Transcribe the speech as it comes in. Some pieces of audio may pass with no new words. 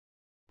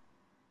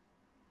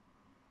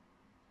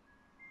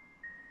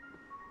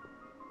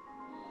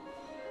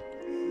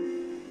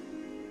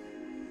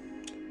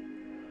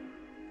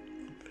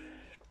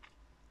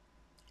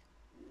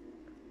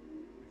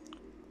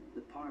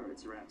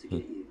pirates are out to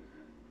get you.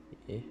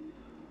 Yeah.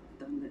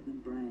 Don't let them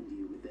brand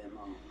you with their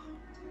mark.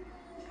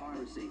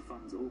 Piracy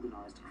funds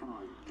organised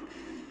crime.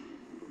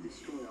 Will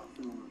destroy our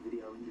film and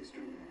video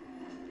industry.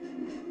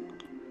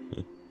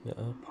 Yeah.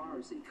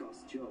 Piracy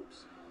costs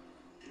jobs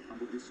and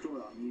will destroy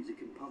our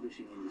music and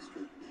publishing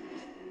industry.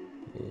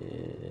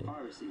 Yeah.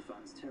 Piracy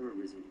funds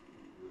terrorism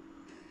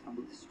and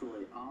will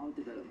destroy our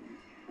development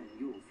and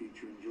your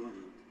future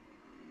enjoyment.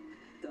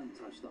 Don't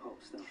touch the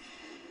hot stuff.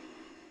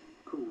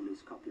 Cool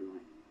is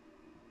copyright.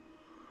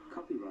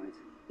 Copyright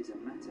is a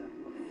matter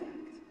of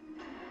fact.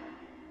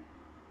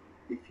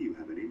 If you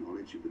have any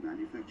knowledge of the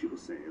manufacture or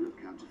sale of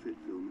counterfeit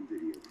film and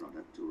video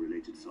product or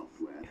related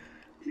software,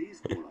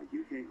 please call our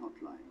UK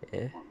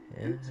hotline on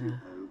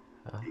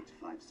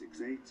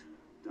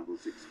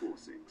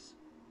 020-8568-6646,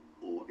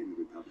 or in the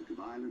Republic of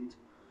Ireland,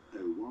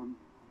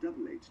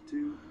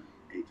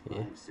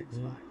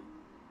 01-882-8565.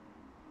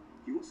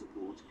 Your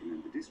support can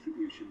end the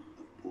distribution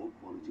of poor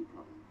quality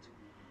product.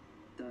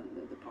 Don't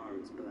let the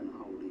pirates burn a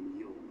hole in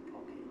your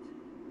pocket.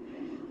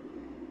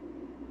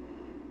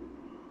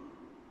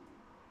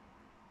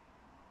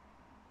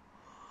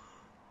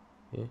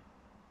 Yeah.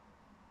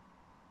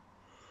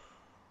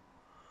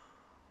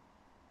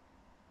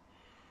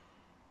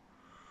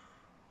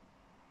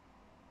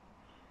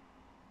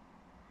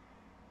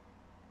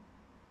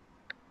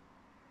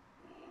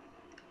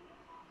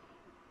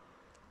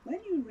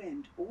 When you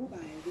rent or buy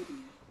a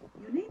video,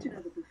 you need to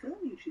know that the film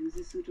you choose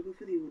is suitable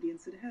for the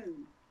audience at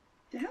home.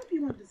 To help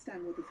you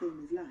understand what the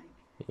film is like,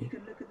 you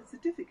can look at the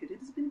certificate it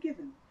has been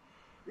given.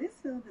 This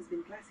film has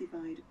been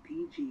classified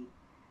PG.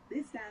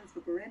 This stands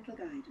for parental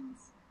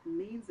guidance and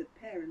means that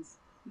parents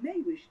may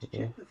wish to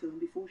check the film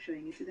before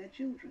showing it to their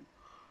children.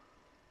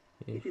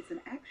 If it's an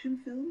action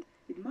film,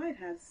 it might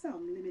have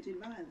some limited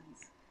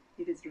violence.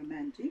 If it's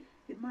romantic,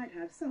 it might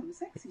have some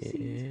sexy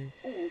scenes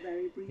or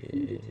very brief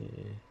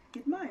nudity.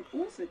 It might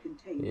also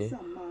contain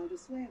some milder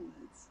swear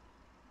words.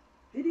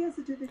 Video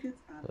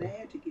certificates are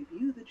there to give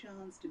you the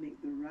chance to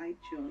make the right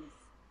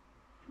choice.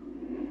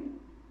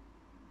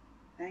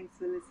 Thanks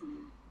for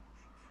listening.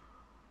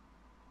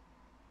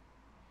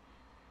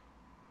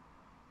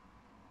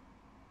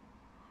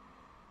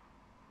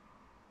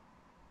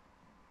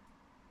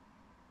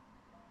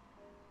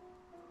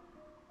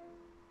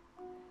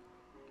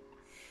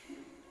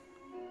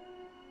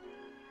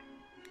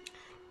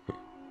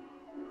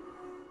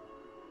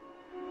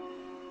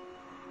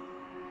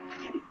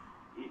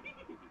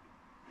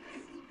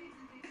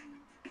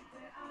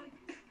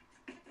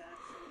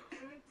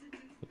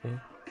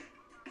 Yeah.